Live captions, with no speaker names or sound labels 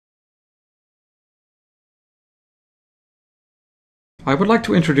I would like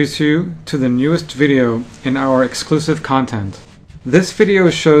to introduce you to the newest video in our exclusive content. This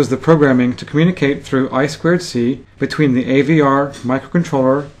video shows the programming to communicate through I2C between the AVR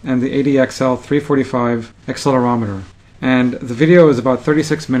microcontroller and the ADXL345 accelerometer. And the video is about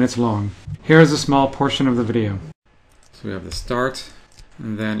 36 minutes long. Here is a small portion of the video. So we have the start,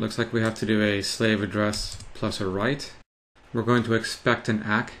 and then it looks like we have to do a slave address plus a write. We're going to expect an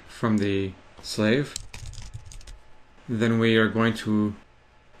ACK from the slave. Then we are going to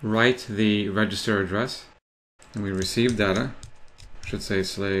write the register address, and we receive data. I should say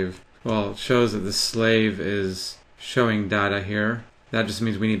slave. Well, it shows that the slave is showing data here. That just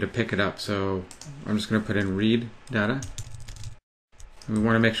means we need to pick it up. So I'm just going to put in read data. And we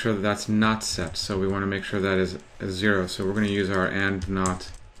want to make sure that that's not set. So we want to make sure that is 0. So we're going to use our and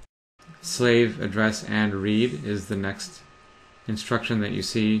not. Slave address and read is the next instruction that you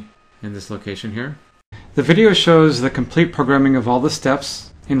see in this location here. The video shows the complete programming of all the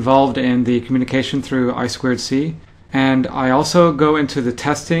steps involved in the communication through I2C, and I also go into the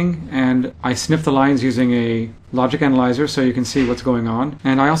testing and I snip the lines using a logic analyzer so you can see what's going on.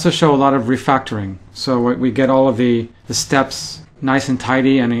 And I also show a lot of refactoring, so we get all of the steps nice and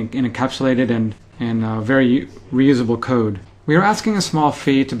tidy and encapsulated and in very reusable code. We are asking a small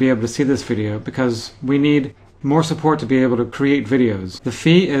fee to be able to see this video because we need more support to be able to create videos. The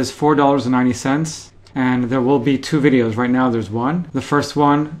fee is $4.90. And there will be 2 videos. Right now there's one. The first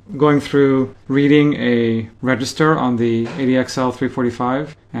one going through reading a register on the ADXL345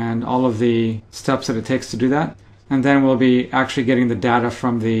 and all of the steps that it takes to do that. And then we'll be actually getting the data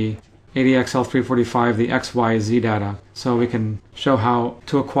from the ADXL345, the XYZ data, so we can show how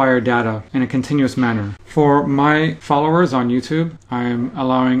to acquire data in a continuous manner. For my followers on YouTube, I'm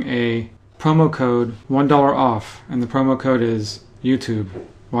allowing a promo code $1 off, and the promo code is YouTube.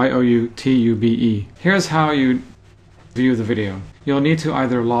 YOUTUBE. Here's how you view the video. You'll need to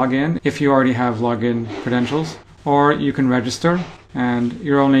either log in if you already have login credentials, or you can register, and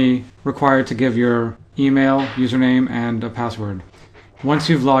you're only required to give your email, username, and a password. Once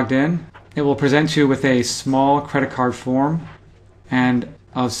you've logged in, it will present you with a small credit card form and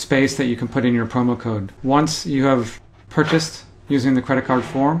a space that you can put in your promo code. Once you have purchased using the credit card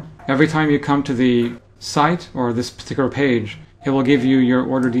form, every time you come to the site or this particular page, it will give you your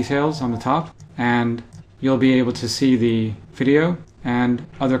order details on the top, and you'll be able to see the video and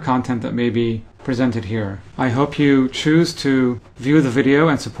other content that may be presented here. I hope you choose to view the video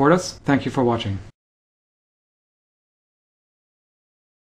and support us. Thank you for watching.